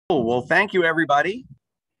Well, thank you, everybody.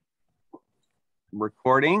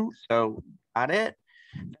 Recording, so got it.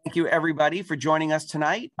 Thank you, everybody, for joining us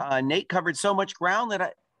tonight. Nate covered so much ground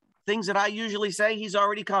that things that I usually say he's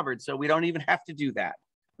already covered, so we don't even have to do that.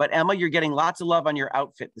 But Emma, you're getting lots of love on your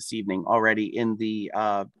outfit this evening already in the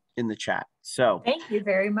chat. So thank you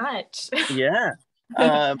very much. Yeah.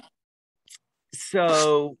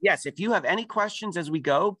 So yes, if you have any questions as we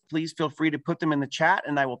go, please feel free to put them in the chat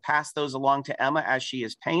and I will pass those along to Emma as she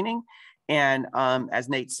is painting. And as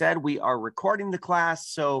Nate said, we are recording the class.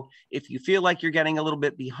 So if you feel like you're getting a little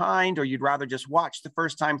bit behind or you'd rather just watch the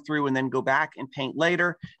first time through and then go back and paint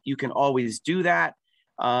later, you can always do that.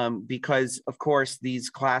 Because of course, these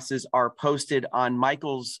classes are posted on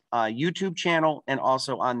Michael's YouTube channel and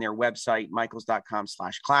also on their website,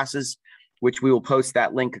 michaels.com/classes. which we will post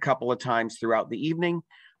that link a couple of times throughout the evening.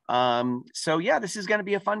 So yeah, this is going to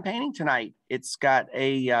be a fun painting tonight. It's got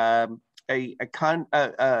a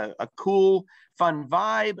cool, fun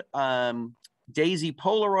vibe. Daisy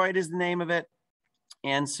Polaroid is the name of it.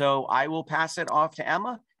 And so I will pass it off to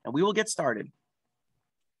Emma and we will get started.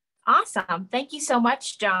 Awesome. Thank you so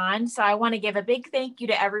much, John. So I want to give a big thank you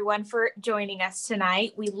to everyone for joining us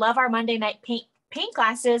tonight. We love our Monday night paint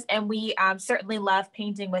classes, and we certainly love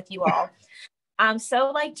painting with you all. So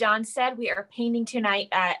like John said, we are painting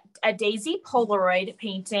tonight a Daisy Polaroid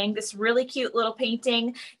painting, this really cute little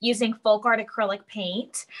painting using FolkArt Acrylic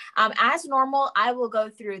Paint. As normal, I will go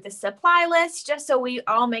through the supply list just so we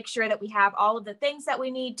all make sure that we have all of the things that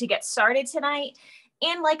we need to get started tonight.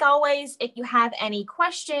 And like always, if you have any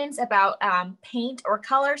questions about paint or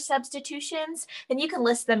color substitutions, then you can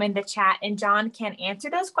list them in the chat and John can answer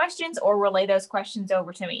those questions or relay those questions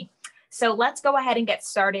over to me. So let's go ahead and get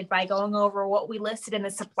started by going over what we listed in the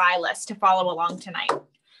supply list to follow along tonight.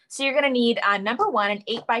 So you're going to need, number one, an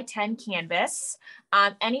 8x10 canvas.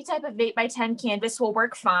 Any type of 8x10 canvas will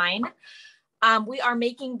work fine. We are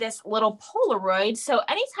making this little Polaroid, so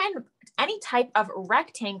any type of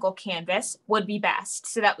rectangle canvas would be best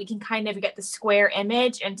so that we can kind of get the square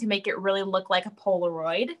image and to make it really look like a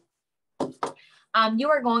Polaroid. You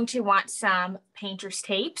are going to want some painter's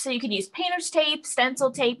tape. So you could use painter's tape,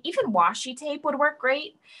 stencil tape, even washi tape would work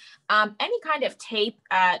great. Any kind of tape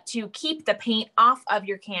to keep the paint off of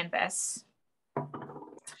your canvas.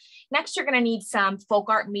 Next, you're going to need some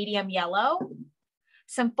FolkArt medium yellow,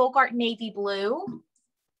 some FolkArt navy blue,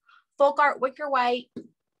 FolkArt wicker white,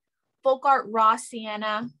 FolkArt raw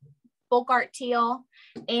sienna, FolkArt teal,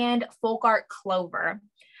 and FolkArt clover.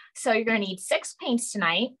 So you're going to need 6 paints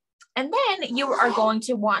tonight. And then you are going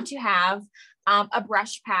to want to have a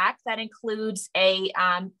brush pack that includes like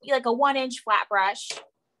a 1-inch flat brush,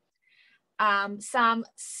 some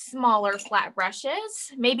smaller flat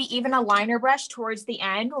brushes, maybe even a liner brush towards the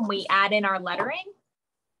end when we add in our lettering.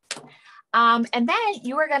 And then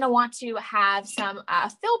you are going to want to have some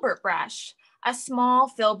filbert brush, a small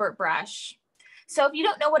filbert brush. So if you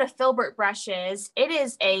don't know what a filbert brush is, it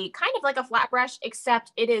is a kind of like a flat brush,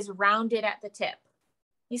 except it is rounded at the tip.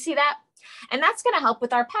 You see that? And that's going to help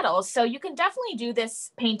with our petals. So you can definitely do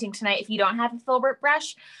this painting tonight if you don't have a filbert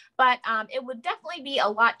brush, but it would definitely be a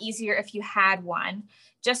lot easier if you had one,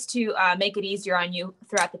 just to make it easier on you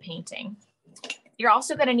throughout the painting. You're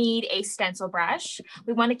also going to need a stencil brush.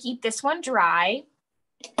 We want to keep this one dry,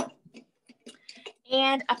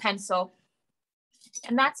 and a pencil.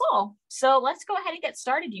 And that's all. So let's go ahead and get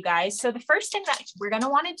started, you guys. So the first thing that we're going to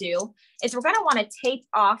want to do is we're going to want to tape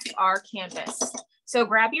off our canvas. So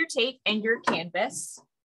grab your tape and your canvas,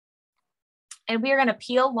 and we are going to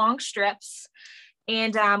peel long strips.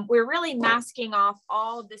 And we're really masking off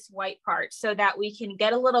all this white part so that we can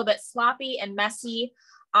get a little bit sloppy and messy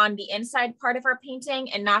on the inside part of our painting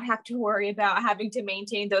and not have to worry about having to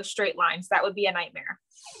maintain those straight lines. That would be a nightmare.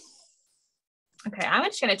 Okay, I'm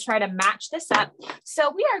just going to try to match this up.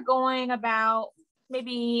 So we are going about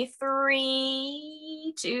maybe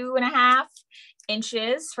 2.5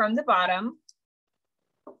 inches from the bottom.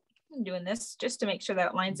 I'm doing this just to make sure that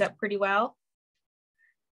it lines up pretty well.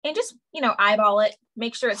 And just, eyeball it,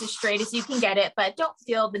 make sure it's as straight as you can get it, but don't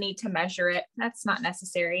feel the need to measure it. That's not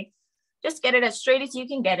necessary. Just get it as straight as you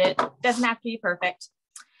can get it. Doesn't have to be perfect.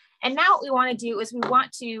 And now what we want to do is we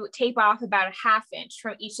want to tape off about 1/2 inch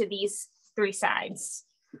from each of these 3 sides.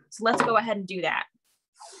 So let's go ahead and do that.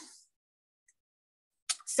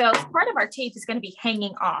 So part of our tape is going to be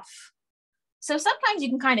hanging off. So sometimes you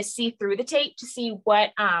can kind of see through the tape to see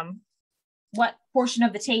what portion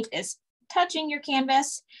of the tape is touching your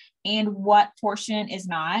canvas and what portion is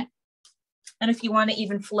not. And if you want to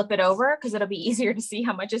even flip it over, because it'll be easier to see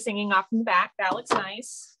how much is hanging off in the back, that looks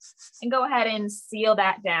nice. And go ahead and seal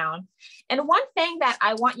that down. And one thing that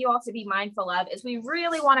I want you all to be mindful of is we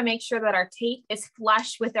really want to make sure that our tape is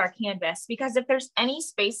flush with our canvas, because if there's any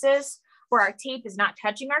spaces where our tape is not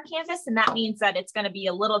touching our canvas, then that means that it's going to be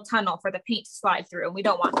a little tunnel for the paint to slide through, and we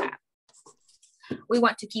don't want that. We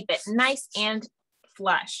want to keep it nice and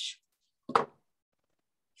flush.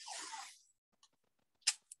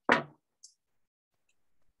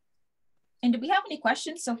 And do we have any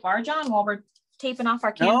questions so far, John, while we're taping off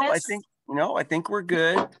our canvas? I think we're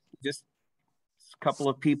good. Just a couple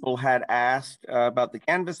of people had asked about the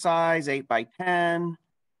canvas size, 8 by 10.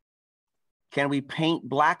 Can we paint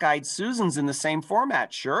Black-Eyed Susans in the same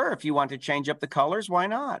format? Sure, if you want to change up the colors, why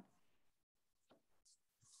not?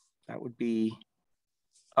 That would be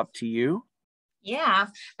up to you. Yeah,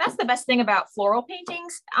 that's the best thing about floral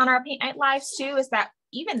paintings on our paint night lives too, is that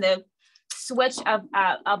even the switch of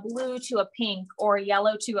a blue to a pink or a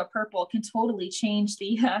yellow to a purple can totally change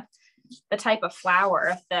the type of flower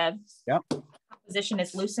if the composition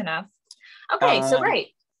is loose enough. Okay, so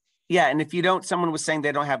great. Yeah, and if you don't, someone was saying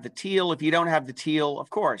they don't have the teal. If you don't have the teal, of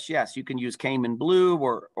course, yes, you can use Cayman blue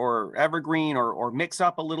or evergreen or mix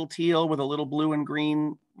up a little teal with a little blue and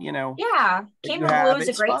green, you know. Yeah, Cayman blue is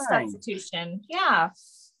a great substitution. Yeah,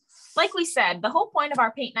 like we said, the whole point of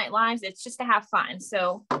our paint night lives, it's just to have fun.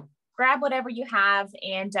 So grab whatever you have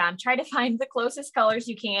and try to find the closest colors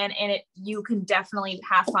you can, and you can definitely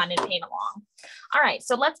have fun and paint along. All right,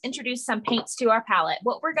 so let's introduce some paints to our palette.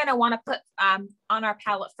 What we're going to want to put on our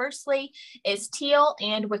palette firstly is teal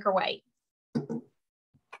and wicker white.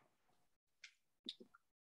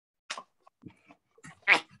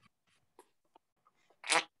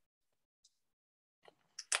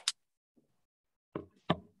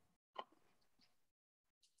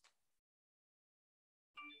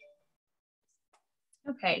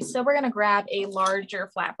 Okay, so we're going to grab a larger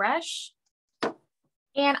flat brush.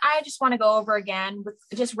 And I just want to go over again,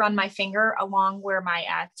 just run my finger along where my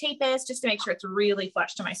tape is, just to make sure it's really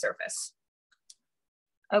flush to my surface.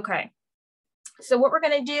 Okay, so what we're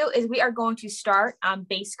going to do is we are going to start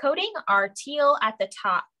base coating our teal at the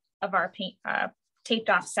top of our paint taped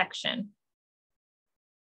off section.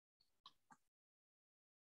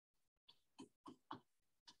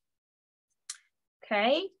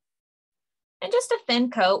 Okay, and just a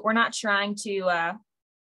thin coat. We're not trying to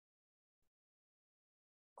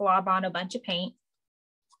glob on a bunch of paint.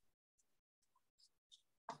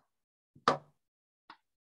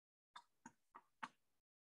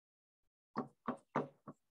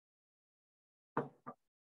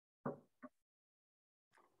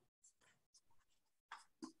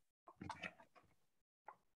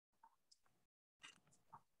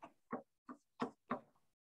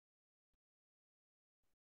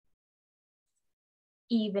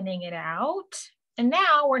 Evening it out. And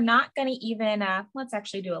now we're not going to even, let's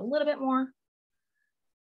actually do a little bit more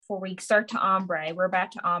before we start to ombre. We're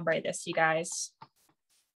about to ombre this, you guys.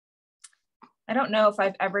 I don't know if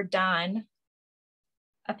I've ever done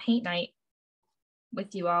a paint night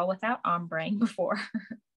with you all without ombreing before.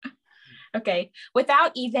 Okay,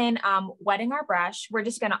 without even wetting our brush, we're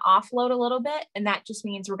just going to offload a little bit. And that just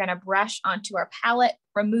means we're going to brush onto our palette,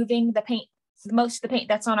 removing the paint, most of the paint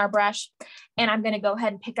that's on our brush. And I'm going to go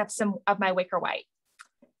ahead and pick up some of my wicker white.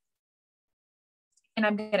 And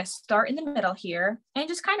I'm going to start in the middle here and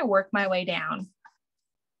just kind of work my way down.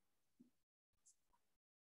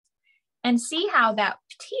 And see how that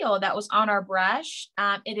teal that was on our brush,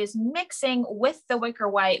 it is mixing with the wicker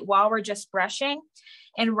white while we're just brushing,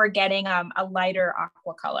 and we're getting a lighter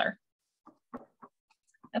aqua color.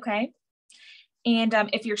 Okay. And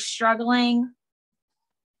if you're struggling,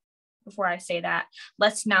 before I say that,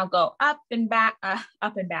 let's now go up and back,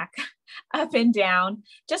 up and down,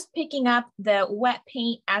 just picking up the wet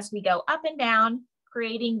paint as we go up and down,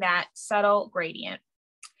 creating that subtle gradient.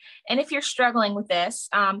 And if you're struggling with this,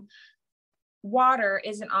 water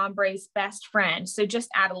is an ombre's best friend. So just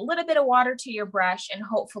add a little bit of water to your brush, and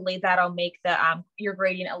hopefully that'll make the your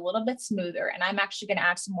gradient a little bit smoother. And I'm actually going to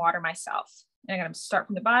add some water myself. And I'm going to start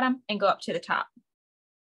from the bottom and go up to the top.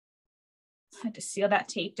 I had to seal that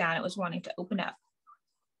tape down. It was wanting to open up.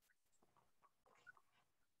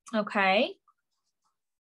 Okay.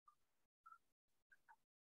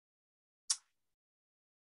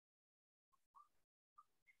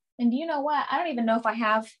 And you know what? I don't even know if I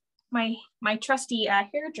have my trusty hair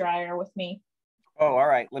dryer with me. Oh, all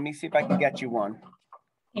right. Let me see if I can get you one.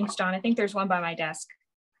 Thanks, John. I think there's one by my desk.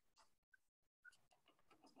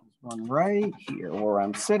 There's one right here where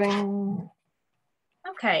I'm sitting.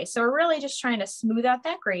 Okay, so we're really just trying to smooth out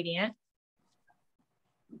that gradient.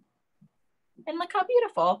 And look how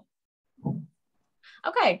beautiful.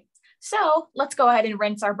 Okay, so let's go ahead and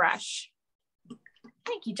rinse our brush.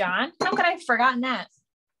 Thank you, John. How could I have forgotten that?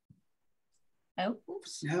 Oh,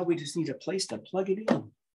 oops. Now we just need a place to plug it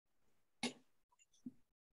in.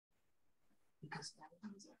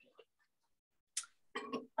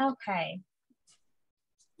 Okay.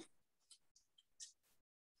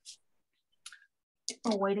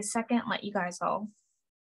 Oh, wait a second. Let you guys all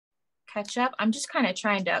catch up. I'm just kind of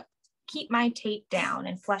trying to keep my tape down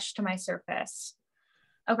and flush to my surface.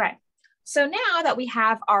 Okay. So now that we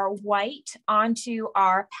have our white onto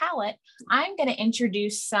our palette, I'm going to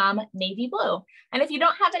introduce some navy blue. And if you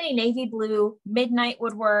don't have any navy blue, midnight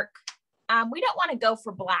would work. We don't want to go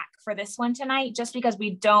for black for this one tonight, just because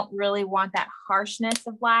we don't really want that harshness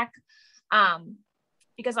of black,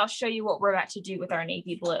 because I'll show you what we're about to do with our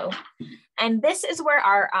navy blue. And this is where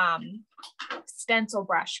our stencil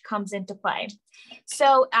brush comes into play.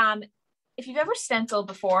 So if you've ever stenciled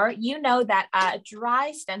before, you know that a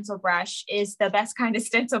dry stencil brush is the best kind of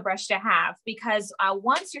stencil brush to have, because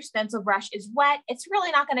once your stencil brush is wet, it's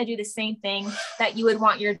really not going to do the same thing that you would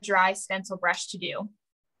want your dry stencil brush to do.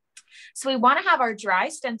 So we want to have our dry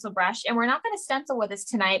stencil brush, and we're not going to stencil with this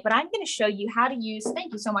tonight, but I'm going to show you how to use,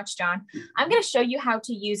 thank you so much, John. I'm going to show you how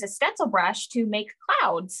to use a stencil brush to make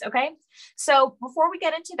clouds. Okay. So before we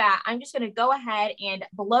get into that, I'm just going to go ahead and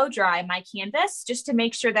blow dry my canvas just to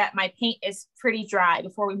make sure that my paint is pretty dry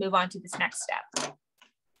before we move on to this next step.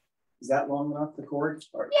 Is that long enough, the cord?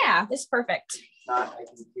 Or yeah, this is perfect.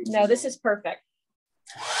 No, this is perfect.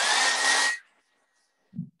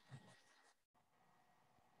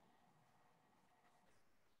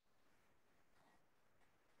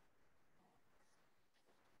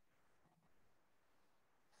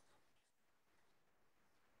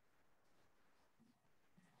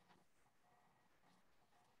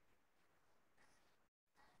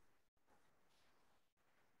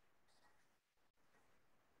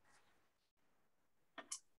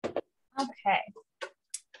 Okay,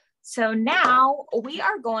 so now we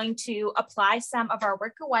are going to apply some of our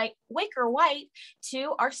Wicker White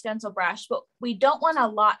to our stencil brush, but we don't want a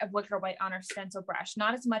lot of Wicker White on our stencil brush,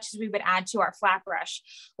 not as much as we would add to our flat brush.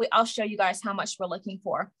 I'll show you guys how much we're looking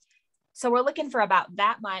for. So we're looking for about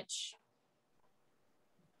that much.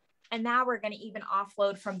 And now we're going to even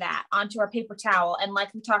offload from that onto our paper towel. And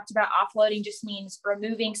like we talked about, offloading just means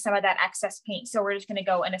removing some of that excess paint. So we're just going to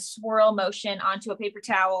go in a swirl motion onto a paper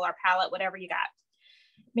towel or palette, whatever you got.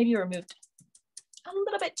 Maybe you removed a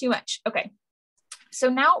little bit too much. Okay. So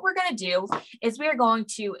now what we're going to do is we are going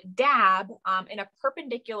to dab in a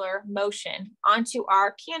perpendicular motion onto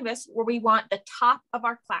our canvas where we want the top of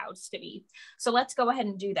our clouds to be. So let's go ahead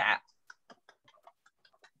and do that.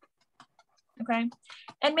 Okay,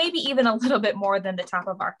 and maybe even a little bit more than the top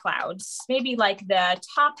of our clouds, maybe like the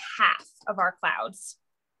top half of our clouds.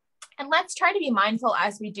 And let's try to be mindful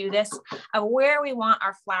as we do this of where we want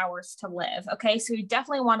our flowers to live. Okay, so we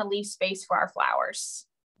definitely want to leave space for our flowers.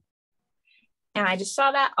 And I just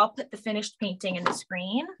saw that. I'll put the finished painting in the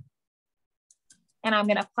screen. And I'm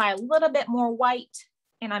going to apply a little bit more white.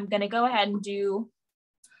 And I'm going to go ahead and do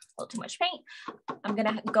a little too much paint. I'm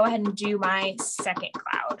going to go ahead and do my second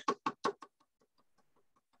cloud.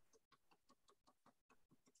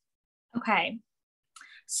 Okay,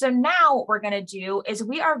 so now what we're going to do is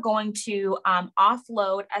we are going to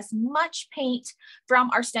offload as much paint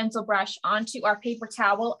from our stencil brush onto our paper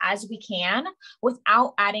towel as we can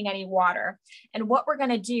without adding any water. And what we're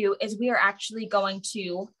going to do is we are actually going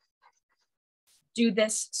to do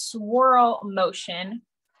this swirl motion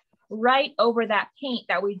right over that paint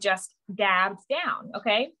that we just dabbed down,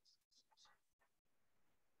 okay?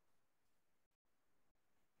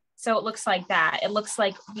 So it looks like that. It looks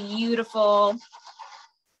like beautiful.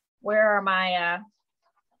 Where are my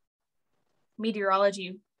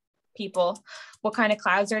meteorology people? What kind of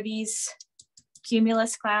clouds are these?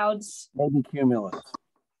 Cumulus clouds? Maybe cumulus.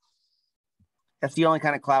 That's the only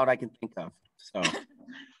kind of cloud I can think of. So.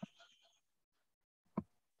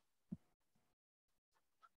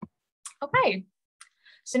 Okay.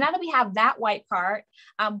 So now that we have that white part,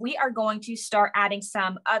 we are going to start adding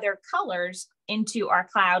some other colors into our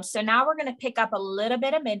clouds. So now we're going to pick up a little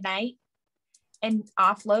bit of midnight and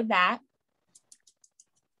offload that.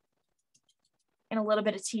 And a little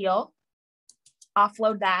bit of teal.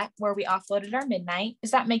 Offload that where we offloaded our midnight.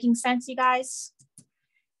 Is that making sense, you guys?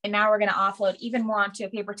 And now we're going to offload even more onto a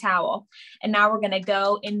paper towel. And now we're going to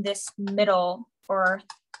go in this middle or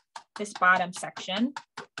this bottom section.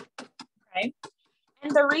 Okay.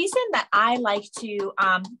 And the reason that I like to,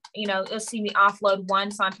 you'll see me offload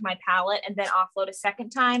once onto my palette and then offload a second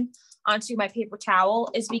time onto my paper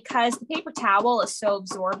towel is because the paper towel is so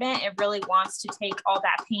absorbent. It really wants to take all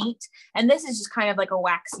that paint. And this is just kind of like a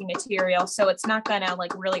waxy material. So it's not gonna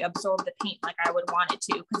like really absorb the paint like I would want it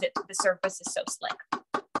to because the surface is so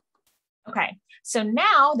slick. Okay, so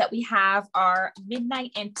now that we have our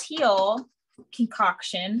Midnight and Teal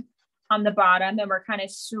concoction on the bottom and we're kind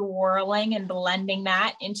of swirling and blending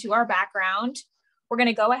that into our background, we're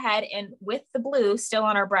gonna go ahead and with the blue still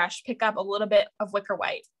on our brush, pick up a little bit of Wicker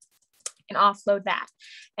White and offload that.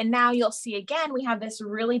 And now you'll see again, we have this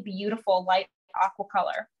really beautiful light aqua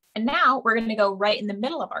color. And now we're gonna go right in the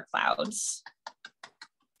middle of our clouds.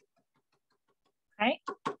 Okay.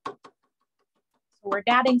 So we're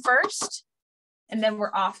dabbing first, and then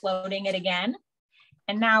we're offloading it again.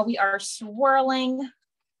 And now we are swirling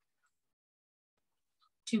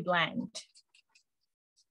to blend.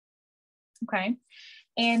 Okay.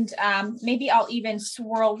 And maybe I'll even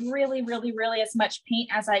swirl really, really, really as much paint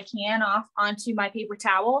as I can off onto my paper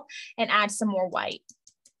towel and add some more white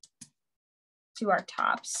to our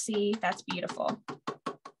top. See, that's beautiful.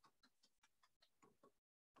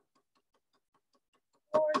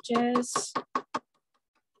 Gorgeous.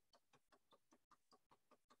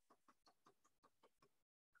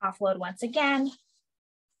 Offload once again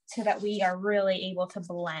so that we are really able to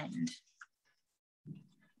blend.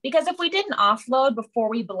 Because if we didn't offload before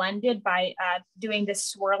we blended by doing this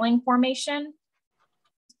swirling formation,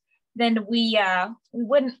 then we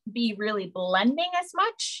wouldn't be really blending as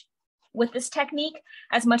much with this technique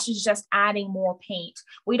as much as just adding more paint.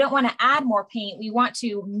 We don't want to add more paint. We want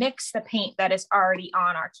to mix the paint that is already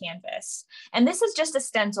on our canvas. And this is just a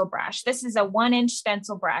stencil brush. This is a 1-inch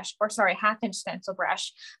stencil brush, or sorry, 1/2-inch stencil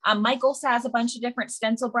brush. Michael's has a bunch of different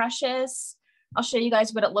stencil brushes. I'll show you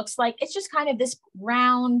guys what it looks like. It's just kind of this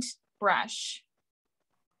round brush.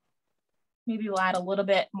 Maybe we'll add a little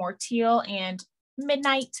bit more teal and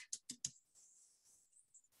midnight.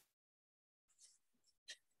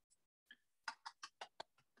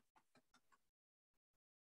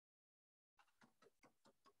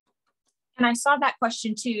 And I saw that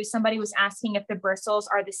question too. Somebody was asking if the bristles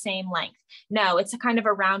are the same length. No, it's a kind of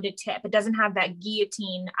a rounded tip. It doesn't have that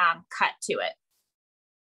guillotine cut to it.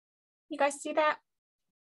 You guys see that?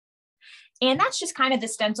 And that's just kind of the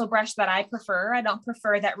stencil brush that I prefer. I don't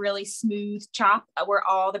prefer that really smooth chop where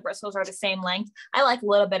all the bristles are the same length. I like a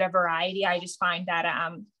little bit of variety. I just find that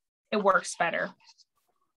it works better.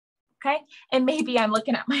 Okay, and maybe I'm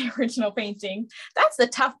looking at my original painting. That's the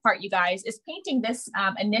tough part, you guys, is painting this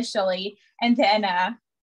initially and then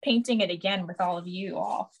painting it again with all of you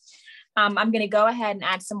all. I'm gonna go ahead and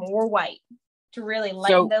add some more white to really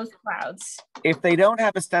lighten those clouds. If they don't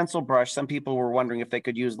have a stencil brush, some people were wondering if they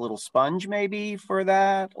could use a little sponge maybe for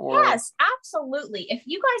that. Or... Yes, absolutely. If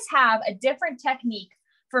you guys have a different technique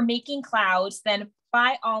for making clouds, then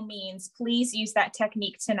by all means, please use that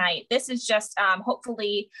technique tonight. This is just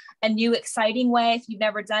hopefully a new exciting way. If you've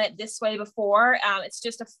never done it this way before, it's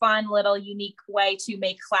just a fun little unique way to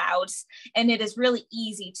make clouds. And it is really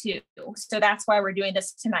easy too. So that's why we're doing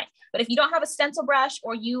this tonight. But if you don't have a stencil brush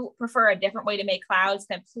or you prefer a different way to make clouds,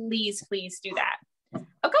 then please, please do that.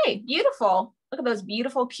 Okay, beautiful. Look at those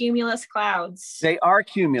beautiful cumulus clouds. They are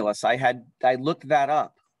cumulus. I looked that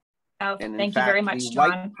up. Oh, thank you very much, John.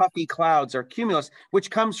 White puffy clouds are cumulus, which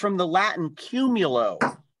comes from the Latin cumulo,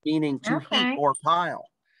 meaning to heap or pile.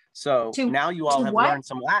 So now you all have learned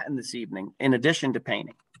some Latin this evening, in addition to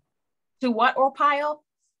painting. To what or pile?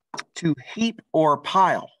 To heap or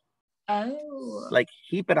pile. Oh. Like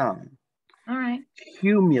heap it on. All right.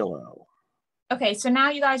 Cumulo. Okay, so now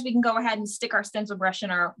you guys, we can go ahead and stick our stencil brush in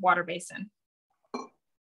our water basin.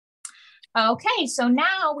 Okay, so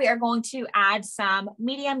now we are going to add some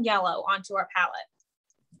medium yellow onto our palette.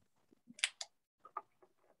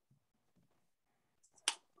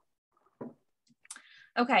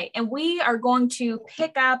 Okay, and we are going to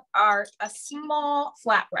pick up a small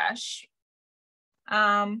flat brush.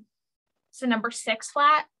 It's a number 6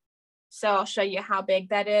 flat. So I'll show you how big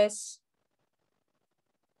that is.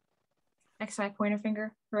 Next to my pointer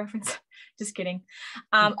finger reference. Just kidding.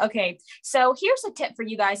 Okay, so here's a tip for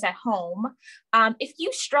you guys at home. If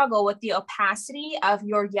you struggle with the opacity of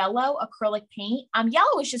your yellow acrylic paint,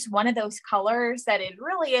 yellow is just one of those colors that it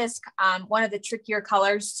really is one of the trickier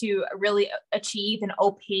colors to really achieve an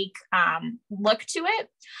opaque look to it.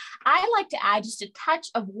 I like to add just a touch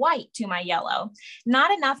of white to my yellow,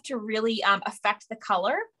 not enough to really affect the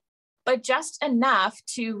color, but just enough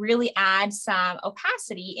to really add some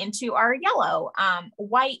opacity into our yellow.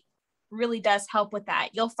 White really does help with that.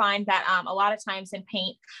 You'll find that a lot of times in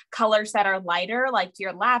paint, colors that are lighter, like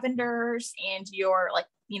your lavenders and your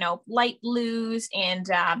light blues and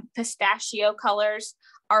pistachio colors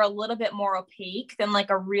are a little bit more opaque than like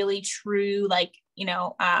a really true, like, you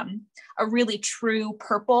know, a really true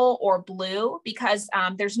purple or blue, because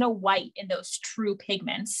there's no white in those true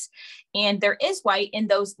pigments. And there is white in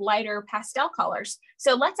those lighter pastel colors.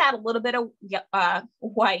 So let's add a little bit of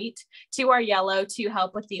white to our yellow to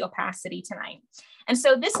help with the opacity tonight. And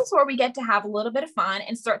so this is where we get to have a little bit of fun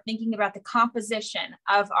and start thinking about the composition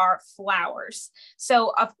of our flowers.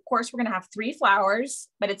 So of course, we're going to have 3 flowers,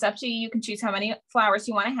 but it's up to you. You can choose how many flowers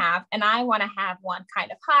you want to have. And I want to have one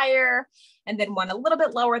kind of higher, and then one a little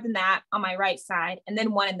bit lower than that on my right side, and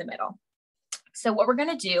then one in the middle. So what we're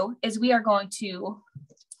going to do is we are going to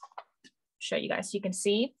show you guys so you can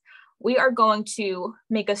see. We are going to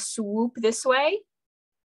make a swoop this way,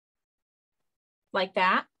 like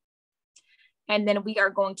that. And then we are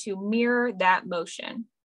going to mirror that motion.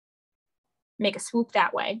 Make a swoop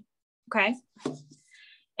that way, okay?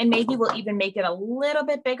 And maybe we'll even make it a little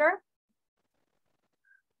bit bigger.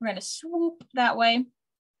 We're gonna swoop that way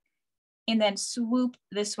and then swoop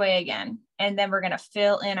this way again. And then we're gonna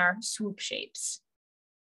fill in our swoop shapes.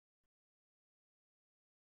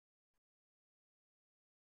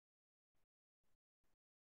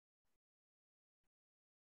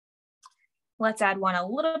 Let's add one a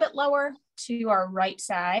little bit lower to our right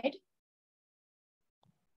side.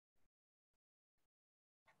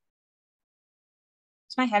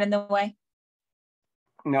 Is my head in the way?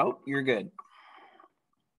 No, you're good.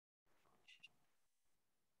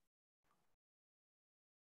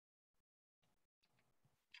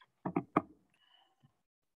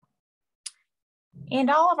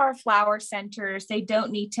 And all of our flower centers, they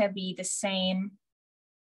don't need to be the same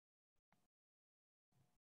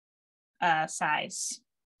size.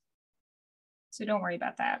 So don't worry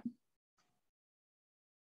about that.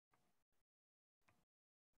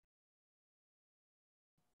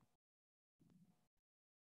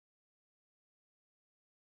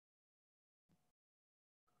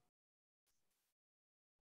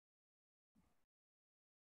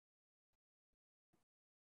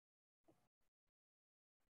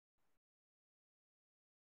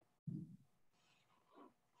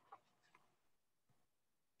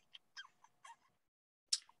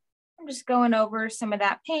 I'm just going over some of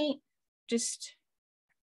that paint, just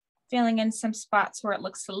filling in some spots where it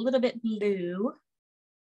looks a little bit blue.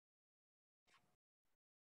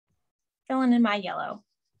 Filling in my yellow.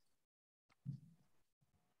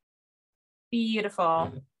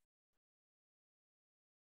 Beautiful.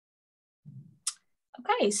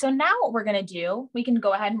 Okay, so now what we're gonna do, we can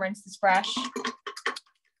go ahead and rinse this brush.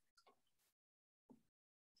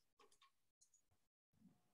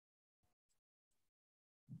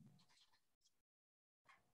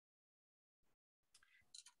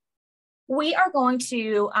 We are going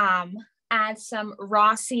to add some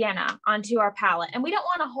raw sienna onto our palette, and we don't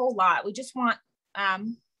want a whole lot. We just want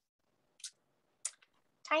tiny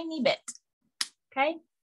bit, okay?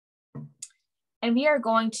 And we are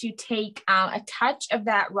going to take a touch of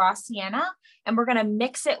that raw sienna, and we're gonna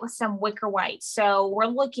mix it with some wicker white. So we're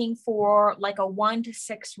looking for like a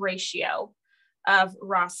 1:6 ratio of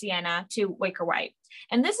raw sienna to wicker white.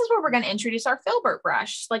 And this is where we're going to introduce our filbert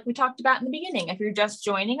brush, like we talked about in the beginning. If you're just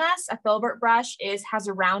joining us, a filbert brush has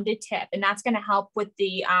a rounded tip, and that's going to help with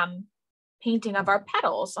the painting of our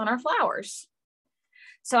petals on our flowers.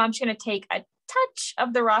 So I'm just going to take a touch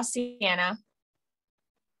of the raw sienna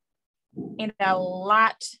and a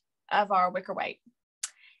lot of our wicker white.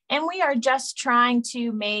 And we are just trying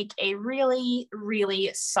to make a really,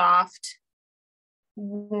 really soft,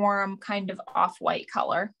 warm kind of off-white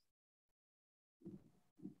color.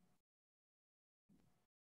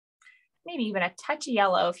 Maybe even a touch of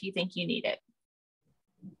yellow if you think you need it.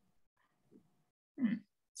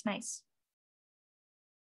 It's nice.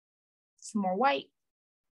 Some more white.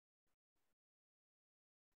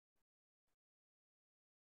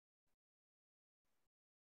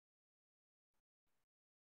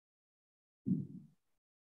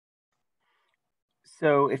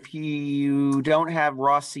 So if you don't have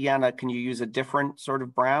raw sienna, can you use a different sort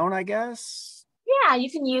of brown, I guess? Yeah,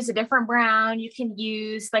 you can use a different brown. You can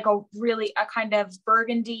use like a kind of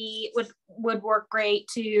burgundy would work great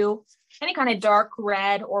too. Any kind of dark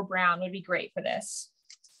red or brown would be great for this.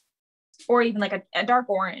 Or even like a dark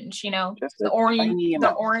orange, you know, the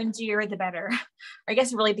orangier the better. Or I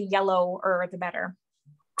guess really the yellower the better.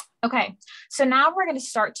 Okay, so now we're going to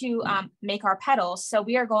start to make our petals. So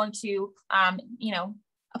we are going to, you know,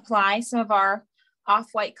 apply some of our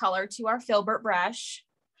off-white color to our filbert brush.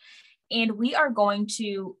 And we are going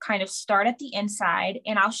to kind of start at the inside,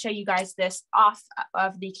 and I'll show you guys this off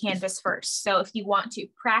of the canvas first. So if you want to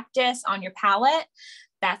practice on your palette,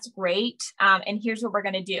 That's great. And here's what we're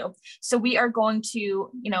going to do. So we are going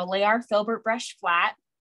to, lay our filbert brush flat.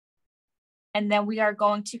 And then we are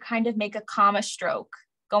going to kind of make a comma stroke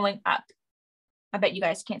going up. I bet you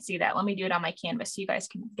guys can't see that. Let me do it on my canvas so you guys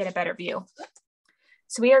can get a better view.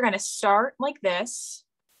 So we are going to start like this,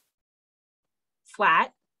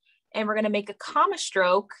 flat, and we're going to make a comma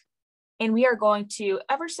stroke, and we are going to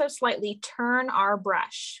ever so slightly turn our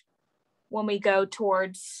brush when we go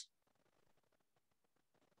towards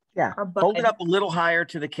our bud. Hold it up a little higher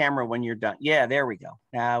to the camera when you're done. Yeah, there we go.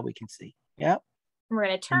 Now we can see. Yep. We're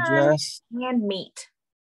going to turn and meet.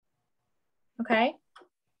 Okay.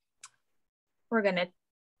 We're going to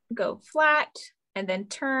go flat and then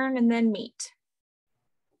turn and then meet.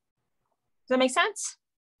 Does that make sense?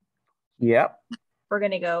 Yep. We're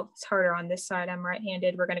going to go, it's harder on this side. I'm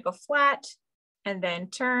right-handed. We're going to go flat and then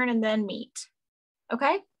turn and then meet.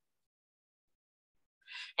 Okay.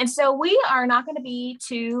 And so we are not going to be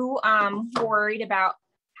too worried about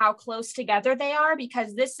how close together they are,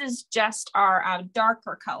 because this is just our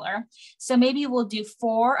darker color. So maybe we'll do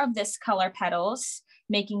 4 of this color petals,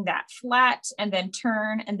 making that flat and then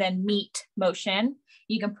turn and then meet motion.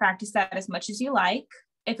 You can practice that as much as you like.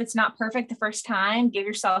 If it's not perfect the first time, give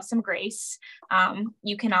yourself some grace.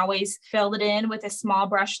 You can always fill it in with a small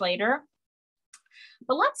brush later.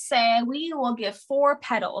 But let's say we will give 4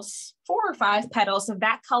 petals, 4 or 5 petals of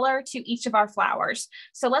that color to each of our flowers.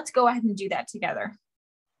 So let's go ahead and do that together.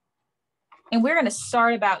 And we're going to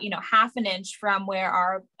start about, half an inch from where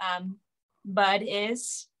our bud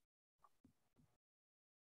is,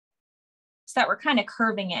 so that we're kind of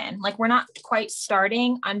curving in. Like, we're not quite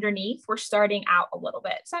starting underneath, we're starting out a little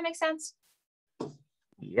bit. Does that make sense?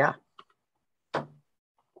 Yeah.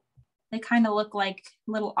 They kind of look like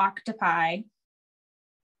little octopi.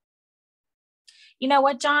 You know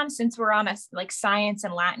what, John, since we're on a science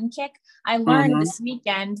and Latin kick, I learned this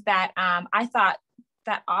weekend that I thought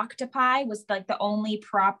that octopi was like the only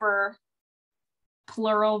proper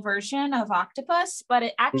plural version of octopus, but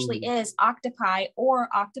it actually is octopi or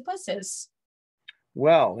octopuses.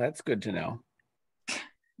 Well, that's good to know.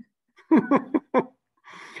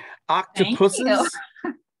 Octopuses?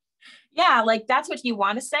 Yeah, like that's what you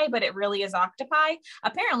want to say, but it really is octopi.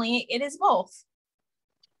 Apparently it is both.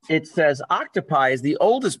 It says octopi is the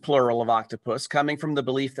oldest plural of octopus, coming from the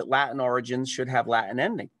belief that Latin origins should have Latin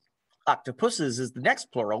ending. Octopuses is the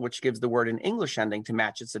next plural, which gives the word an English ending to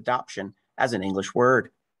match its adoption as an English word.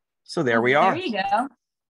 So there we are. There you go.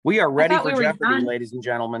 We are ready for Jeopardy, ladies and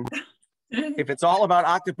gentlemen. If it's all about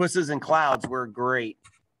octopuses and clouds, we're great.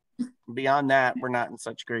 Beyond that, we're not in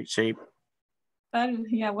such great shape.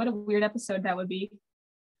 Yeah, what a weird episode that would be.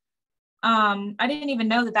 I didn't even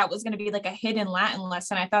know that was going to be like a hidden Latin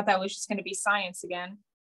lesson. I thought that was just going to be science again.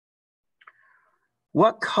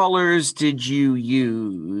 What colors did you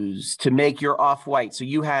use to make your off-white? So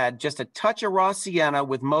you had just a touch of raw sienna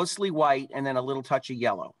with mostly white and then a little touch of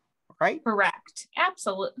yellow, right? Correct.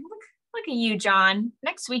 Absolutely. Look at you, John.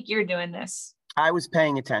 Next week, you're doing this. I was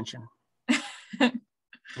paying attention.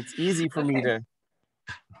 It's easy for me to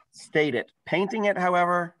state it. Painting it,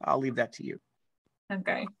 however, I'll leave that to you.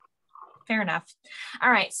 Okay. Fair enough. All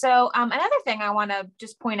right. So another thing I want to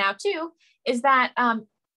just point out too is that,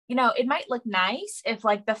 it might look nice if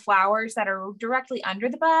like the flowers that are directly under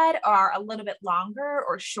the bud are a little bit longer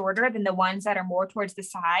or shorter than the ones that are more towards the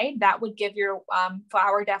side. That would give your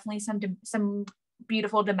flower definitely some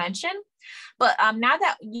beautiful dimension. But now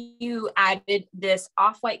that you added this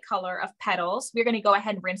off-white color of petals, we're going to go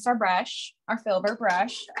ahead and rinse our brush, our filbert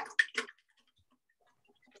brush.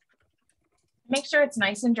 Make sure it's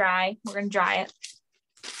nice and dry. We're going to dry it.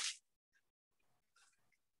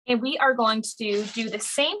 And we are going to do the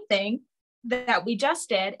same thing that we just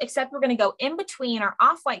did, except we're going to go in between our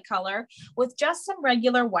off-white color with just some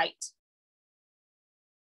regular white.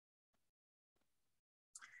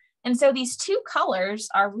 And so these 2 colors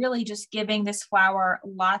are really just giving this flower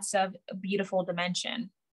lots of beautiful dimension.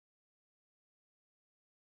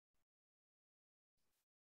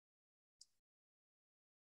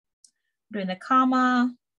 Doing the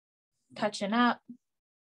comma, touching up.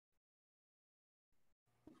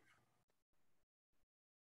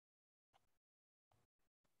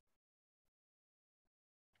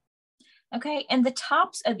 Okay, and the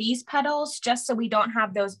tops of these petals, just so we don't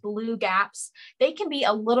have those blue gaps, they can be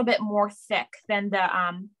a little bit more thick than the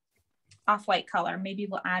off-white color. Maybe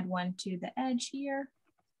we'll add one to the edge here.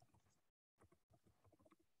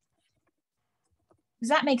 Does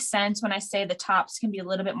that make sense when I say the tops can be a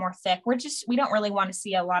little bit more thick? We don't really want to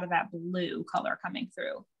see a lot of that blue color coming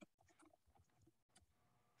through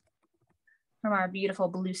from our beautiful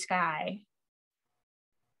blue sky.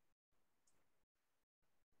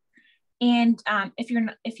 And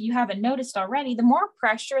if you haven't noticed already, the more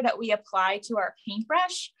pressure that we apply to our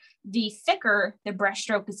paintbrush, the thicker the brush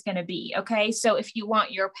stroke is going to be. Okay, so if you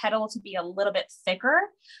want your petal to be a little bit thicker,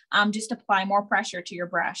 just apply more pressure to your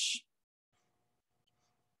brush.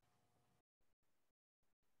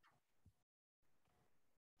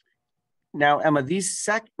 Now, Emma, these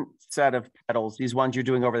second set of petals, these ones you're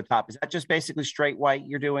doing over the top, is that just basically straight white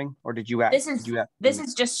you're doing, or did you add? This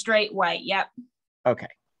is just straight white. Yep. Okay.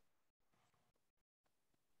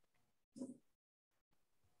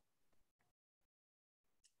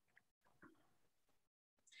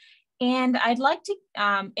 And I'd like to,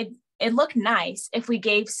 it looked nice if we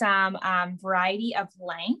gave some variety of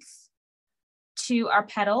length to our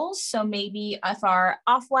petals. So maybe if our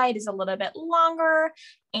off-white is a little bit longer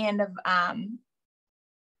and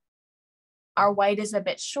our white is a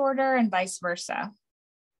bit shorter and vice versa.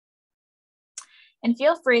 And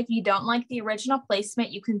feel free, if you don't like the original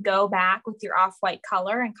placement, you can go back with your off-white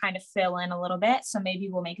color and kind of fill in a little bit. So maybe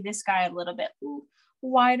we'll make this guy a little bit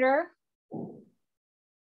wider.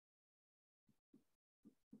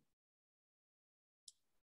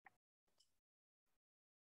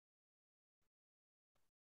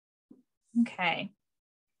 Okay.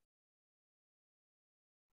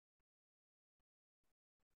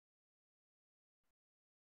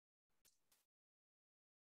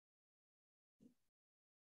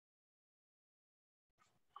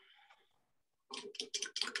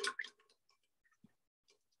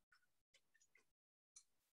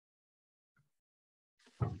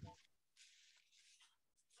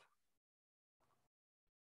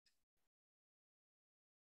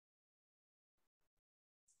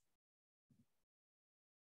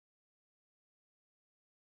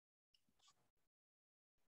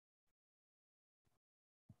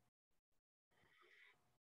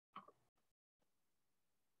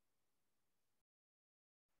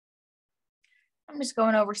 I'm just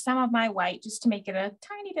going over some of my white just to make it a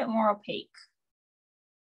tiny bit more opaque.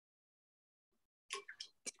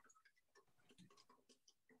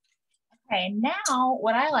 Okay, now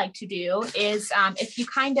what I like to do is if you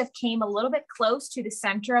kind of came a little bit close to the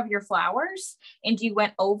center of your flowers and you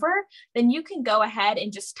went over, then you can go ahead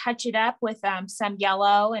and just touch it up with some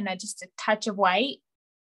yellow and just a touch of white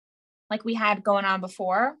like we had going on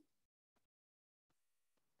before,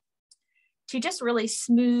 to just really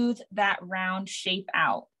smooth that round shape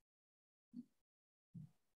out.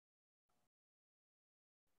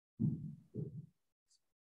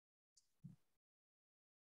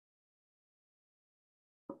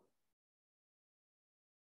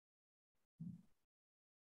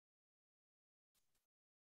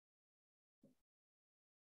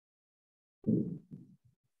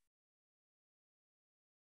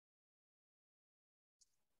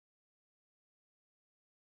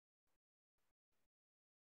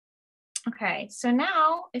 Okay, so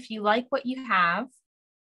now if you like what you have,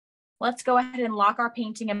 let's go ahead and lock our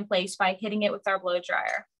painting in place by hitting it with our blow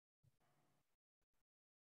dryer.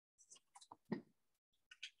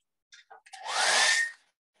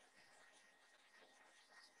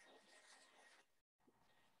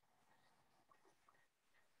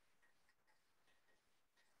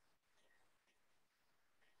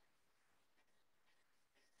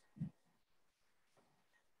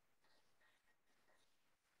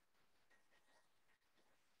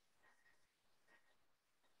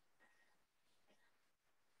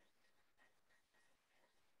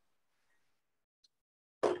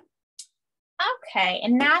 Okay,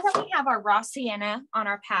 and now that we have our raw sienna on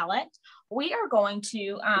our palette, we are going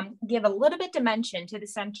to give a little bit dimension to the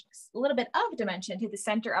center, a little bit of dimension to the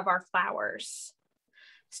center of our flowers.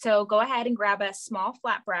 So go ahead and grab a small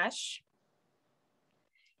flat brush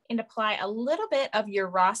and apply a little bit of your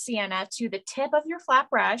raw sienna to the tip of your flat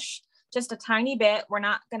brush, just a tiny bit. We're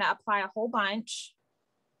not going to apply a whole bunch.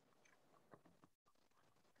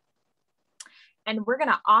 And we're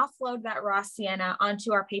going to offload that raw sienna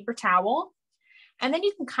onto our paper towel. And then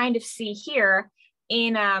you can kind of see here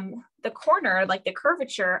in the corner, like the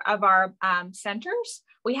curvature of our centers,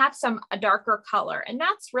 we have a darker color. And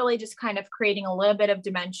that's really just kind of creating a little bit of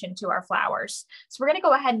dimension to our flowers. So we're going to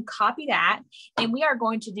go ahead and copy that. And we are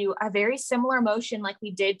going to do a very similar motion like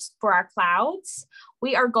we did for our clouds.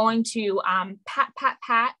 We are going to pat, pat,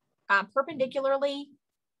 pat perpendicularly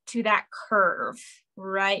to that curve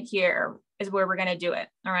right here is where we're going to do it.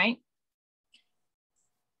 All right.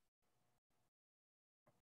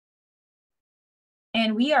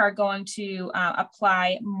 And we are going to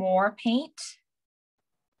apply more paint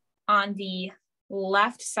on the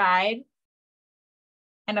left side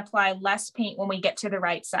and apply less paint when we get to the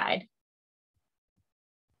right side.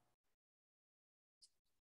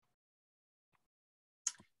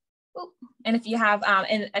 Ooh. And if you have,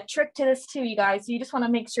 and a trick to this too, you guys, you just want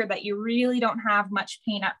to make sure that you really don't have much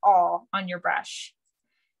paint at all on your brush.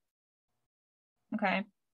 Okay.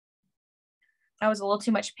 That was a little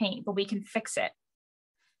too much paint, but we can fix it.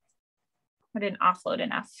 I didn't offload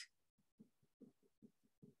enough.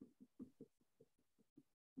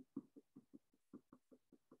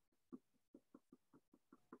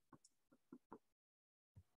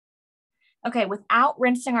 Okay, without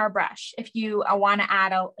rinsing our brush, if you want to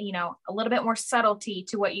add a little bit more subtlety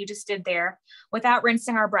to what you just did there, without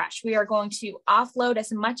rinsing our brush, we are going to offload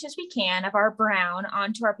as much as we can of our brown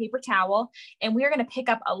onto our paper towel, and we are going to pick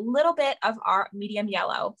up a little bit of our medium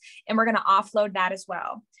yellow, and we're going to offload that as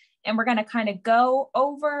well. And we're going to kind of go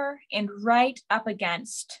over and right up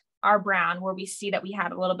against our brown where we see that we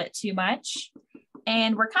had a little bit too much.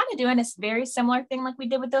 And we're kind of doing a very similar thing like we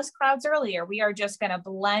did with those clouds earlier. We are just going to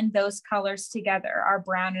blend those colors together, our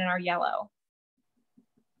brown and our yellow.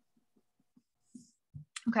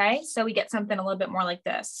 Okay, so we get something a little bit more like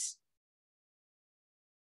this.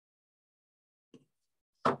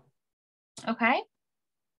 Okay.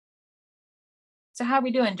 So how are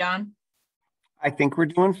we doing, John? I think we're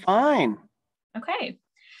doing fine. Okay.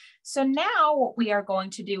 So now what we are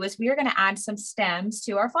going to do is we are going to add some stems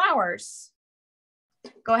to our flowers.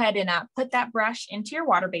 Go ahead and put that brush into your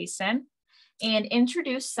water basin and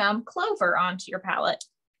introduce some Clover onto your palette.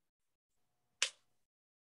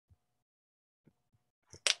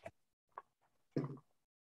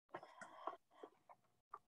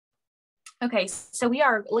 Okay, so we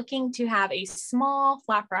are looking to have a small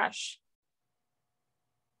flat brush.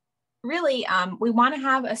 Really, we want to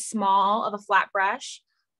have a small of a flat brush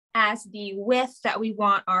as the width that we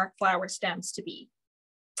want our flower stems to be.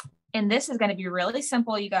 And this is going to be really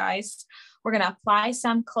simple, you guys. We're going to apply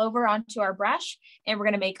some Clover onto our brush, and we're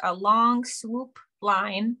going to make a long swoop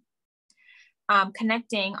line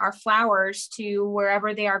connecting our flowers to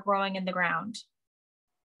wherever they are growing in the ground.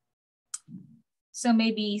 So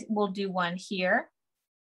maybe we'll do one here.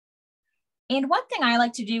 And one thing I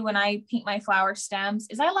like to do when I paint my flower stems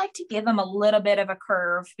is I like to give them a little bit of a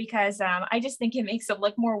curve because I just think it makes it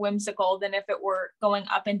look more whimsical than if it were going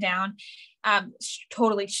up and down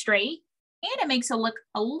totally straight. And it makes it look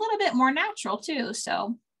a little bit more natural too.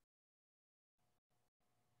 So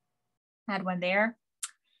add one there.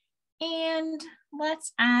 And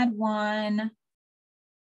let's add one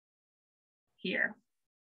here.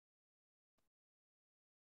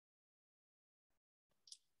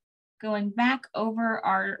 Going back over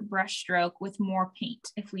our brush stroke with more paint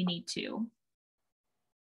if we need to.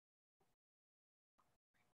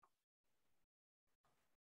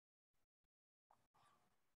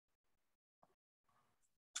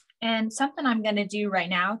 And something I'm going to do right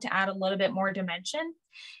now to add a little bit more dimension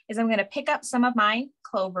is I'm going to pick up some of my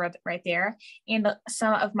Clover right there and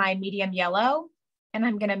some of my medium yellow, and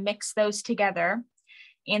I'm going to mix those together.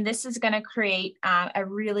 And this is going to create a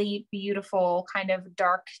really beautiful kind of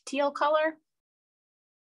dark teal color.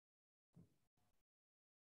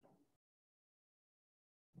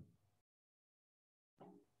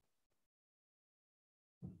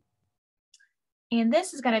 And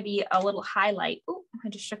this is going to be a little highlight. Oh, I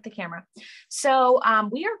just shook the camera. So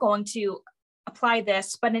we are going to apply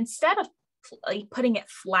this, but instead of putting it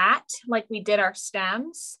flat like we did our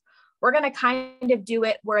stems, we're going to kind of do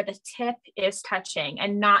it where the tip is touching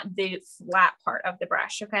and not the flat part of the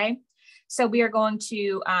brush, okay? So we are going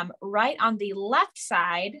to, right on the left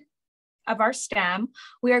side of our stem,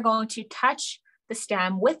 we are going to touch the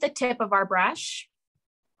stem with the tip of our brush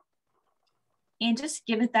and just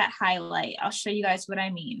give it that highlight. I'll show you guys what I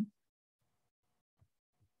mean.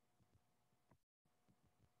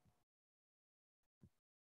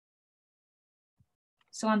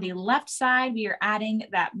 So on the left side, we are adding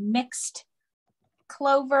that mixed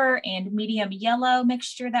Clover and medium yellow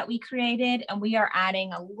mixture that we created, and we are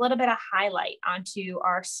adding a little bit of highlight onto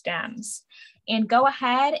our stems. And go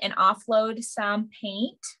ahead and offload some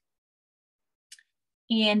paint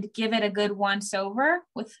and give it a good once over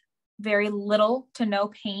with very little to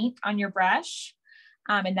no paint on your brush,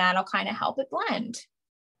 and that'll kind of help it blend.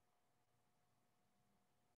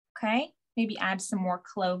 Okay. Maybe add some more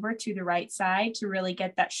Clover to the right side to really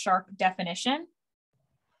get that sharp definition.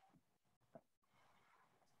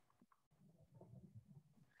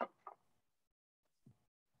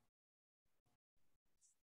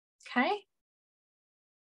 Okay.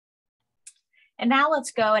 And now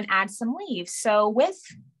let's go and add some leaves. So with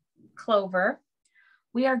Clover,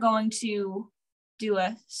 we are going to do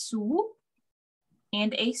a swoop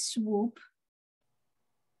and a swoop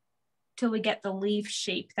till we get the leaf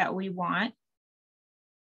shape that we want.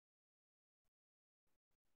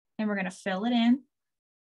 And we're going to fill it in.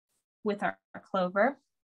 with our Clover.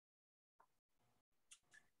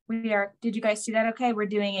 Did you guys see that okay? We're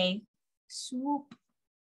doing a swoop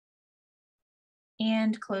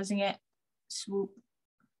and closing it, swoop.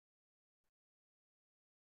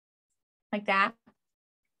 Like that.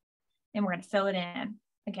 And we're gonna fill it in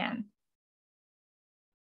again.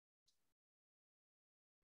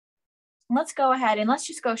 Let's go ahead and let's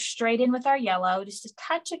just go straight in with our yellow, just a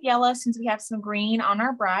touch of yellow since we have some green on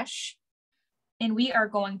our brush. And we are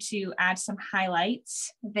going to add some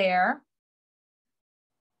highlights there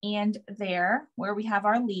and there where we have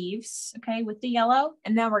our leaves, okay, with the yellow.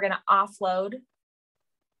 And then we're gonna offload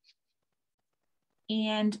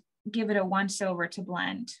and give it a once over to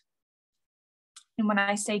blend. And when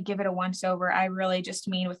I say give it a once over, I really just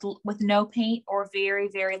mean with no paint or very,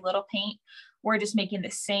 very little paint. We're just making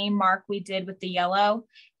the same mark we did with the yellow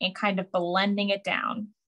and kind of blending it down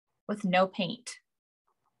with no paint.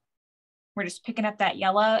 We're just picking up that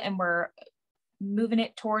yellow and we're moving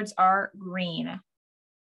it towards our green.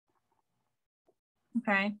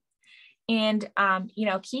 Okay. And, you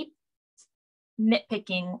know, keep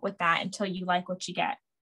nitpicking with that until you like what you get.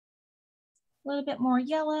 A little bit more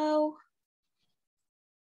yellow.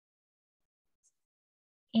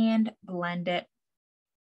 And blend it.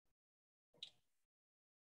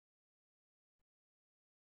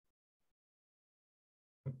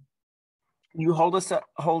 You hold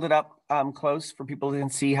it up close for people to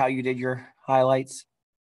see how you did your highlights.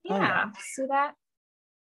 Yeah, see that?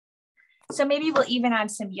 So maybe we'll even add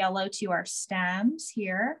some yellow to our stems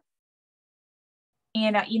here.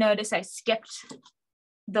 And you notice I skipped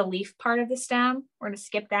the leaf part of the stem. We're gonna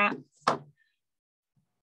skip that.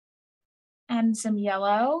 And some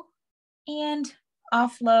yellow and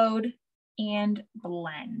offload and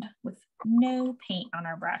blend with no paint on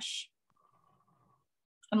our brush.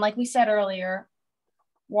 And like we said earlier,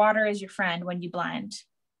 water is your friend when you blend.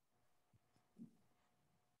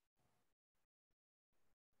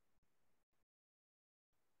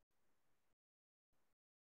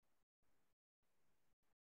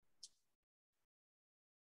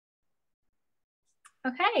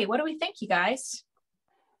 Okay, what do we think, you guys?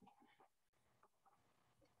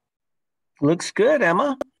 Looks good,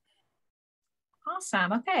 Emma.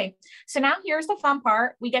 Awesome. Okay, so now here's the fun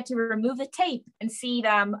part. We get to remove the tape and see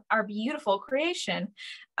our beautiful creation.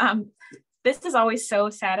 This is always so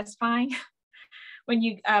satisfying when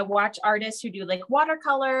you watch artists who do like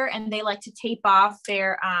watercolor and they like to tape off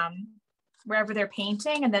their wherever they're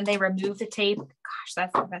painting and then they remove the tape. Gosh,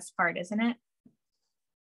 that's the best part, isn't it?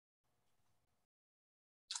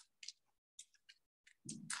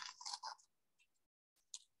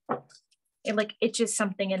 It like itches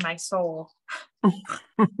something in my soul. Oh,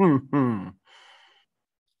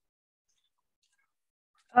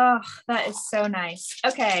 that is so nice.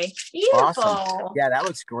 Okay, beautiful. Awesome. Yeah, that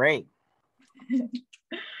looks great.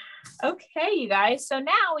 Okay, you guys. So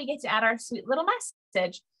now we get to add our sweet little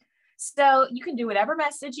message. So you can do whatever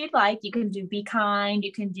message you'd like. You can do be kind.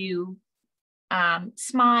 You can do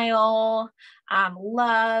smile,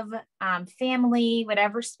 love, family,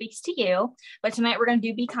 whatever speaks to you. But tonight we're going to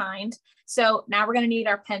do be kind. So now we're going to need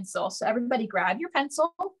our pencil. So everybody grab your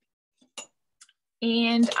pencil.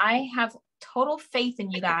 And I have total faith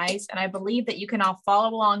in you guys. And I believe that you can all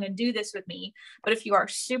follow along and do this with me. But if you are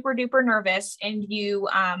super duper nervous and you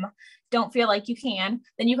don't feel like you can,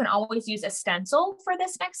 then you can always use a stencil for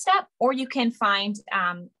this next step, or you can find,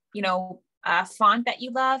 you know, a font that you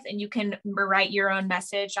love and you can write your own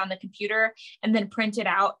message on the computer and then print it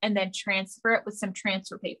out and then transfer it with some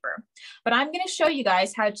transfer paper. But I'm going to show you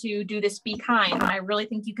guys how to do this be kind, and I really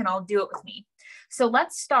think you can all do it with me. So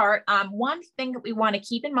let's start. One thing that we want to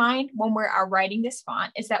keep in mind when we're writing this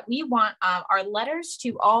font is that we want our letters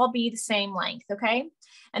to all be the same length, okay?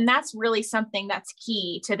 And that's really something that's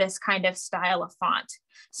key to this kind of style of font.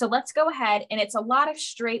 So let's go ahead, and it's a lot of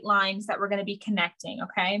straight lines that we're going to be connecting,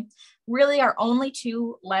 okay? Really our only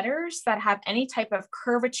two letters that have any type of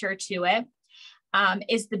curvature to it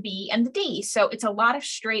is the B and the D. So it's a lot of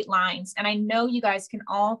straight lines. And I know you guys can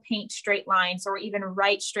all paint straight lines or even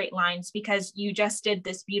write straight lines because you just did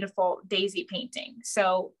this beautiful daisy painting.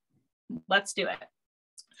 So let's do it.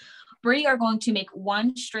 We are going to make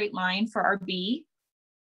one straight line for our B.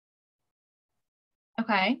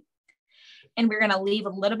 Okay. And we're going to leave a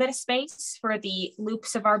little bit of space for the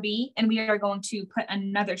loops of our B. And we are going to put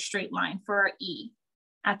another straight line for our E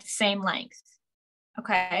at the same length.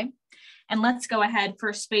 Okay. And let's go ahead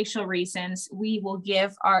for spatial reasons. We will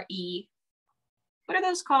give our E, what are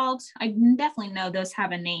those called? I definitely know those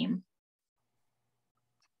have a name.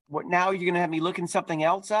 What now? You're going to have me looking something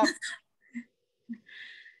else up?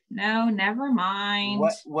 No, never mind.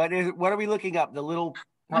 What are we looking up? The little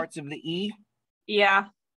parts of the E? Yeah.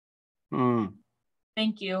 Hmm.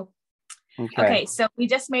 Thank you. Okay. Okay, so we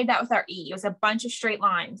just made that with our E. It was a bunch of straight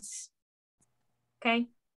lines. Okay.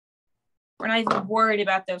 We're not even worried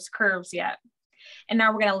about those curves yet. And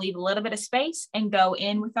now we're going to leave a little bit of space and go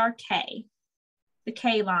in with our K, the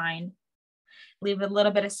K line. Leave a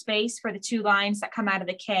little bit of space for the 2 lines that come out of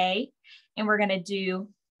the K. And we're going to do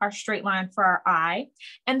our straight line for our I.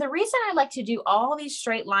 And the reason I like to do all these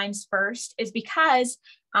straight lines first is because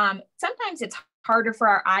sometimes it's harder for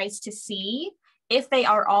our eyes to see if they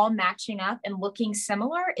are all matching up and looking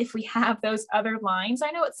similar. If we have those other lines,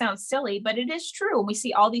 I know it sounds silly, but it is true. When we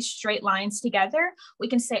see all these straight lines together, we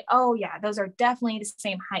can say, oh yeah, those are definitely the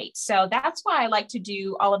same height. So that's why I like to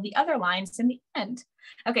do all of the other lines in the end.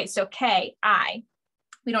 Okay, so K, I.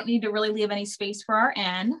 We don't need to really leave any space for our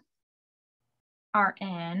N. Our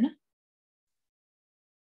N.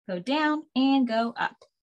 Go down and go up.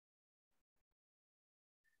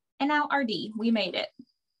 And now our D, we made it.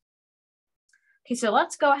 Okay, so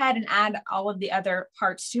let's go ahead and add all of the other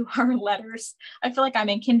parts to our letters. I feel like I'm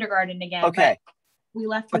in kindergarten again. Okay. We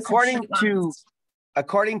left with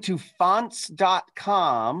according to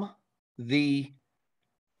fonts.com, the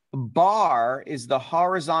bar is the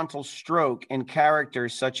horizontal stroke in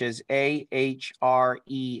characters such as A, H, R,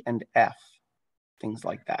 E, and F. Things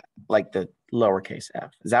like that, like the lowercase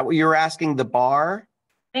f. Is that what you're asking, the bar?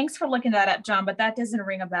 Thanks for looking that up, John, but that doesn't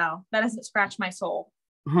ring a bell. That doesn't scratch my soul.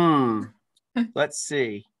 Let's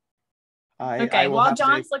see. Okay, while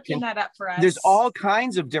John's looking that up for us. There's all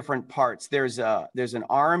kinds of different parts. There's an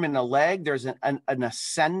arm and a leg. There's an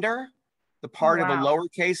ascender, the part of a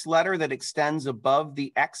lowercase letter that extends above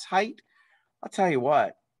the X height. I'll tell you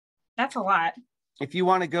what. That's a lot. If you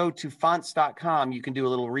want to go to fonts.com, you can do a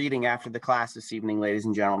little reading after the class this evening, ladies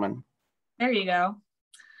and gentlemen. There you go.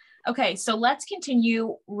 Okay, so let's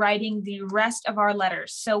continue writing the rest of our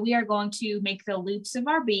letters. So we are going to make the loops of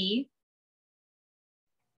our B.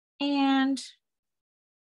 And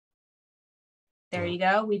there you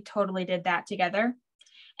go. We totally did that together.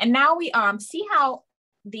 And now we see how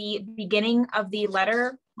the beginning of the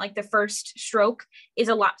letter, like the first stroke, is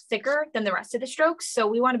a lot thicker than the rest of the strokes. So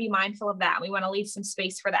we want to be mindful of that. We want to leave some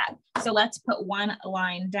space for that. So let's put 1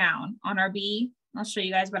 line down on our B. I'll show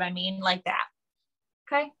you guys what I mean, like that.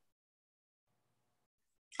 Okay.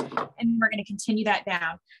 And we're going to continue that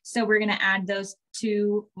down. So we're going to add those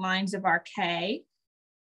 2 lines of our K.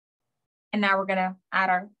 And now we're going to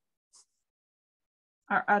add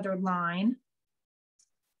our other line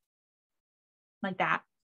like that.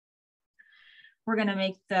 We're going to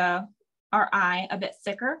make our I a bit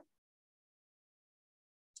thicker.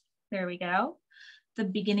 There we go. The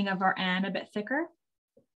beginning of our N a bit thicker.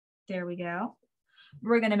 There we go.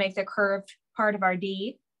 We're going to make the curved part of our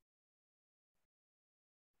D.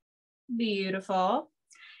 Beautiful.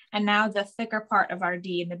 And now the thicker part of our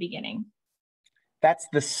D in the beginning. That's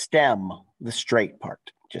the stem, the straight part,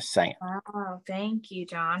 just saying. Oh, thank you,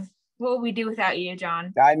 John. What would we do without you,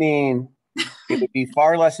 John? I mean, it would be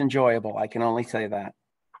far less enjoyable. I can only say that.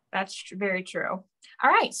 That's very true.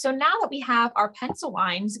 All right, so now that we have our pencil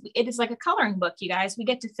lines, it is like a coloring book, you guys. We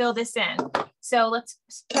get to fill this in. So let's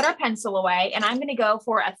put our pencil away, and I'm going to go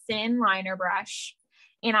for a thin liner brush.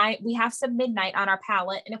 And we have some Midnight on our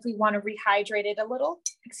palette. And if we want to rehydrate it a little,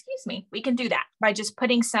 excuse me, we can do that by just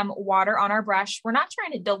putting some water on our brush. We're not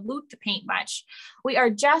trying to dilute the paint much. We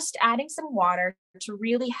are just adding some water to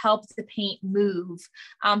really help the paint move.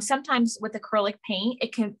 Sometimes with acrylic paint,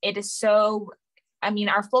 it is so, I mean,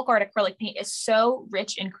 our FolkArt acrylic paint is so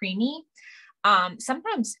rich and creamy.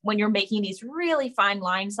 Sometimes when you're making these really fine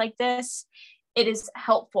lines like this, it is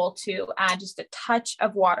helpful to add just a touch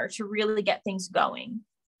of water to really get things going.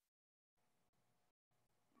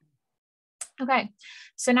 Okay,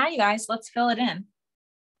 so now you guys, let's fill it in.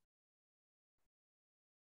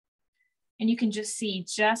 And you can just see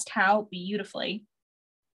just how beautifully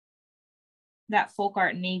that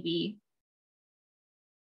FolkArt navy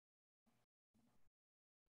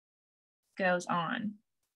goes on.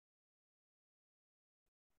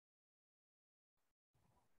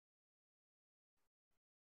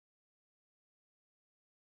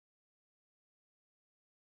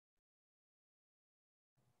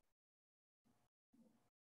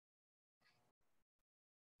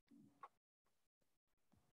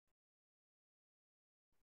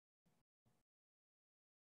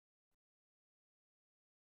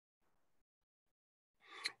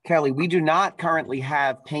 Kelly, we do not currently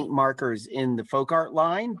have paint markers in the FolkArt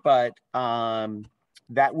line, but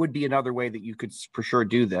that would be another way that you could for sure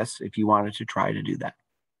do this if you wanted to try to do that.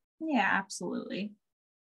 Yeah, absolutely.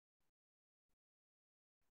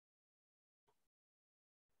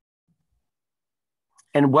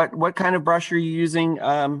 And what kind of brush are you using,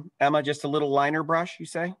 Emma? Just a little liner brush, you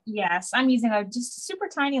say? Yes, I'm using just a super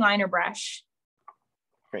tiny liner brush.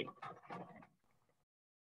 Great.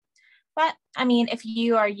 But I mean, if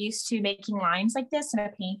you are used to making lines like this in a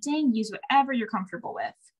painting, use whatever you're comfortable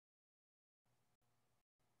with.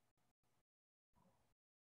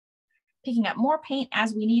 Picking up more paint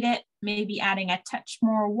as we need it, maybe adding a touch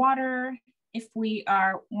more water if we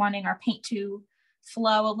are wanting our paint to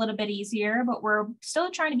flow a little bit easier, but we're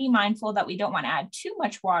still trying to be mindful that we don't want to add too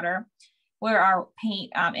much water where our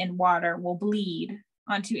paint and water will bleed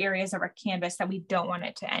onto areas of our canvas that we don't want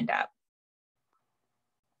it to end up.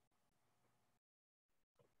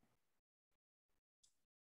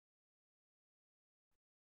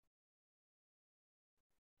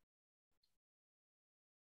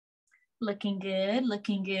 Looking good,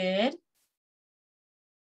 looking good.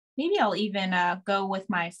 Maybe I'll even go with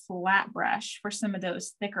my flat brush for some of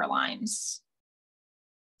those thicker lines.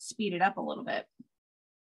 Speed it up a little bit.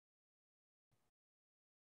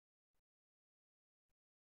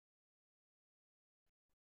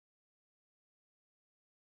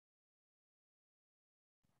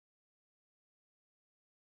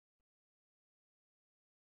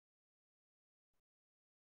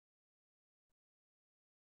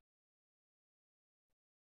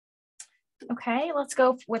 Okay, let's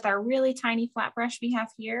go with our really tiny flat brush we have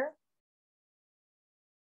here.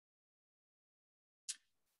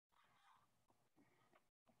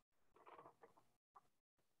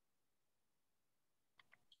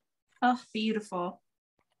 Oh, beautiful.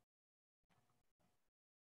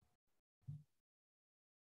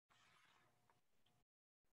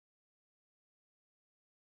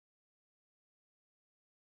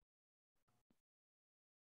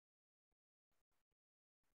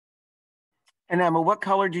 And Emma, what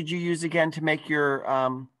color did you use again to make your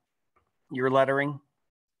lettering?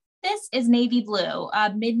 This is navy blue.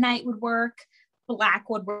 Midnight would work. Black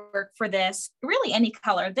would work for this. Really any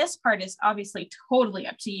color. This part is obviously totally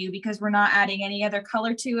up to you because we're not adding any other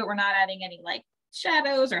color to it. We're not adding any like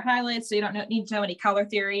shadows or highlights, so you don't need to know any color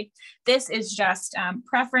theory. This is just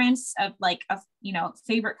preference of like a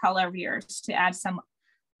favorite color of yours to add some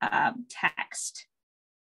text.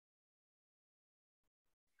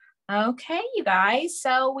 Okay, you guys.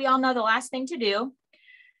 So we all know the last thing to do.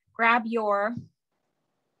 Grab your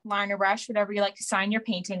liner brush, whatever you like to sign your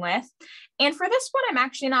painting with. And for this one, I'm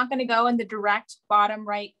actually not going to go in the direct bottom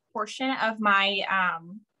right portion of my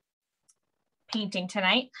painting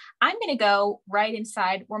tonight. I'm going to go right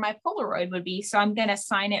inside where my Polaroid would be. So I'm going to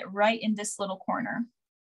sign it right in this little corner.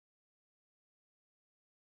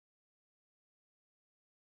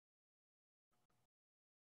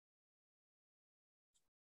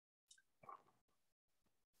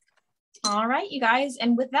 All right, you guys.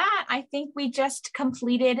 And with that, I think we just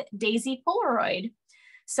completed Daisy Polaroid.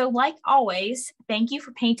 So like always, thank you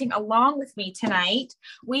for painting along with me tonight.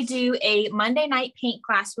 We do a Monday night paint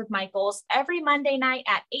class with Michaels every Monday night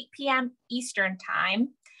at 8 p.m. Eastern time.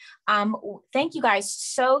 Thank you guys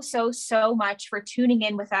so much for tuning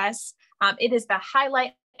in with us. It is the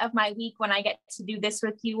highlight of my week when I get to do this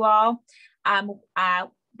with you all.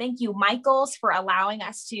 Thank you, Michaels, for allowing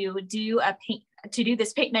us to do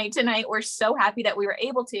this paint night tonight. We're so happy that we were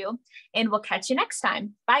able to, and we'll catch you next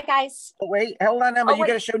time. Bye, guys. Oh, wait, hold on, Emma. You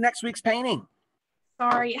got to show next week's painting.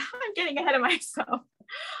 Sorry, I'm getting ahead of myself.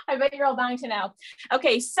 I bet you're all dying to know.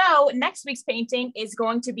 Okay, so next week's painting is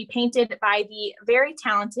going to be painted by the very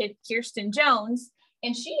talented Kirsten Jones,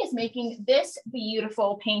 and she is making this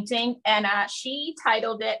beautiful painting, and she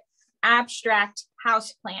titled it Abstract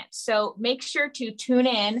Houseplant. So make sure to tune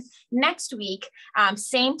in next week,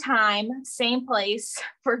 same time, same place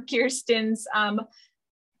for Kirsten's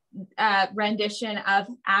rendition of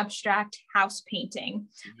abstract house painting.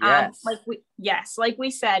 Yes. Like we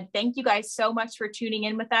said, thank you guys so much for tuning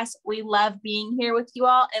in with us. We love being here with you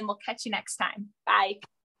all, and we'll catch you next time. Bye.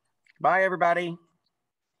 Bye, everybody.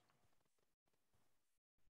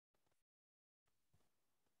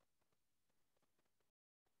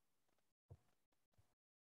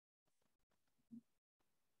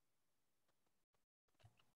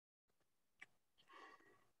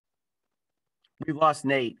 We've lost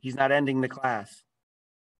Nate. He's not ending the class.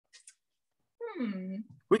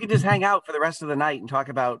 We could just hang out for the rest of the night and talk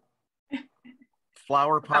about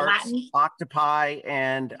flower parts, octopi,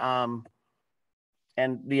 and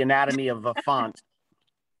the anatomy of a font,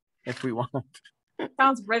 if we want.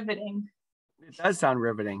 Sounds riveting. It does sound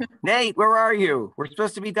riveting. Nate, where are you? We're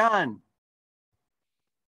supposed to be done.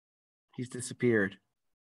 He's disappeared.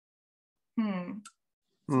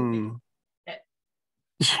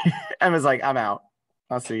 Emma's like, I'm out.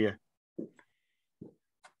 I'll see you.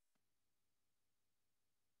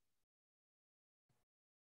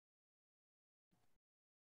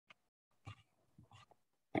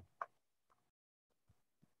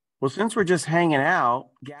 Well, since we're just hanging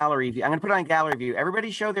out, gallery view. I'm going to put it on gallery view.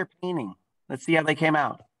 Everybody show their painting. Let's see how they came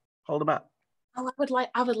out. Hold them up. Oh,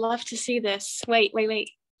 I would love to see this. Wait.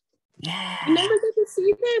 Yeah. I never get to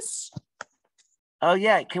see this. Oh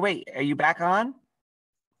yeah. Okay, wait. Are you back on?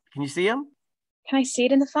 Can you see them? Can I see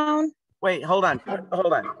it in the phone? Wait, hold on.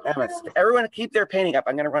 Hold on. Emma, everyone keep their painting up.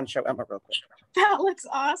 I'm going to run show Emma real quick. That looks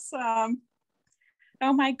awesome.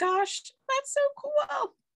 Oh my gosh, that's so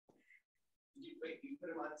cool. Wait, you put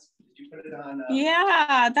them on, did you put it on?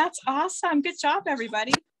 Yeah, that's awesome. Good job,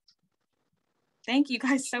 everybody. Thank you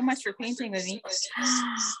guys so much for painting with me.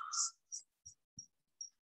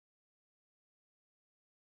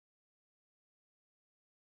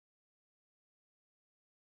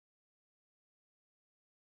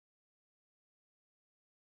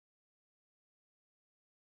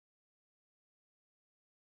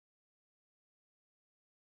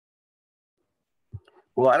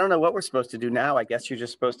 Well, I don't know what we're supposed to do now. I guess you're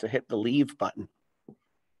just supposed to hit the leave button.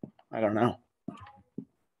 I don't know.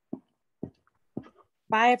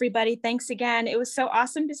 Bye, everybody. Thanks again. It was so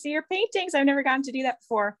awesome to see your paintings. I've never gotten to do that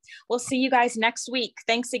before. We'll see you guys next week.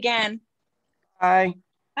 Thanks again. Bye.